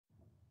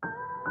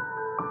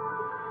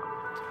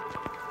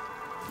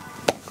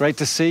Great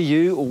to see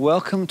you.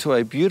 Welcome to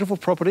a beautiful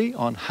property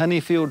on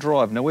Honeyfield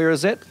Drive. Now, where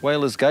is that?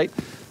 Whalers Gate.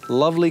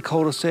 Lovely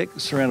cul-de-sac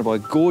surrounded by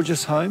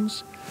gorgeous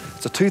homes.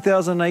 It's a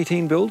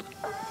 2018 built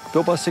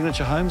by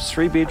Signature Homes,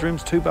 3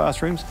 bedrooms, 2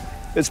 bathrooms.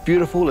 It's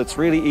beautiful, it's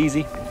really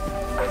easy.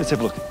 Let's have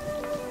a look.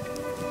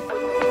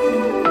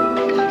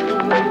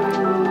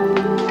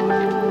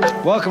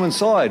 Welcome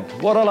inside.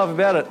 What I love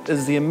about it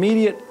is the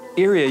immediate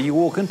area you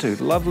walk into.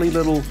 Lovely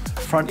little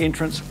front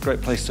entrance,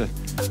 great place to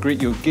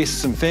greet your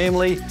guests and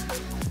family.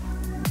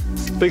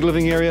 Big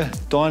living area,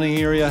 dining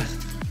area,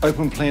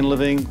 open plan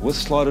living with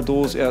slider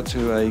doors out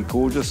to a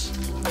gorgeous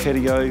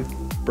patio.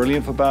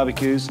 Brilliant for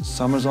barbecues.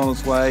 Summer's on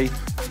its way.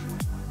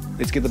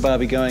 Let's get the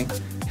barbie going.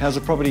 How's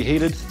the property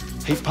heated?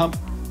 Heat pump.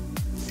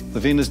 The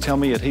vendors tell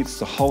me it heats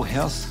the whole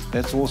house.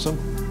 That's awesome.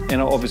 And it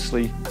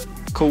obviously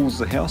cools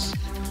the house.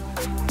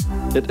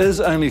 It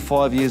is only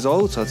 5 years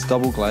old, so it's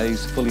double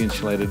glazed, fully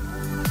insulated,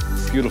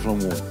 beautiful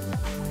and warm.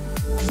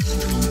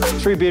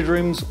 3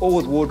 bedrooms, all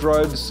with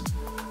wardrobes,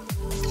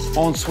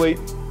 ensuite,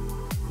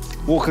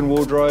 walk-in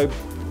wardrobe,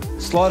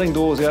 sliding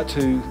doors out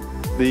to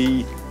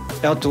the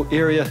outdoor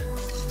area,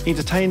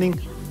 entertaining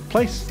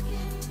place.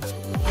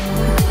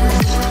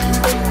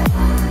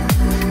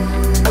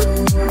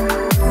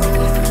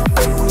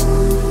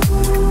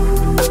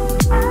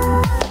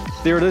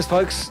 There it is,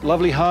 folks.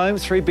 Lovely home,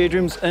 3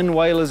 bedrooms in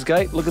Whalers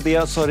Gate. Look at the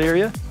outside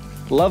area.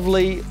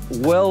 Lovely,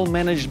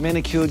 well-managed,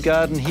 manicured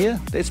garden here.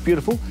 That's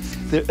beautiful.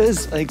 There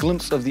is a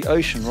glimpse of the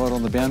ocean right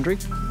on the boundary.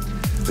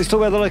 Let's talk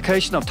about the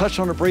location. I've touched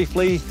on it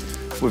briefly.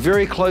 We're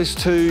very close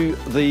to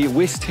the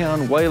West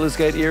Town Whalers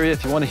Gate area.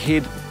 If you want to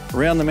head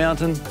around the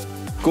mountain,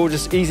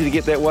 gorgeous, easy to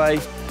get that way.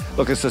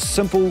 Look, it's a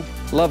simple,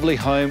 lovely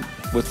home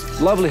with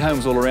lovely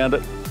homes all around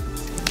it.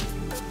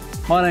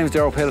 My name's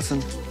Daryl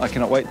Patterson. I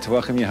cannot wait to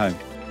welcome you home.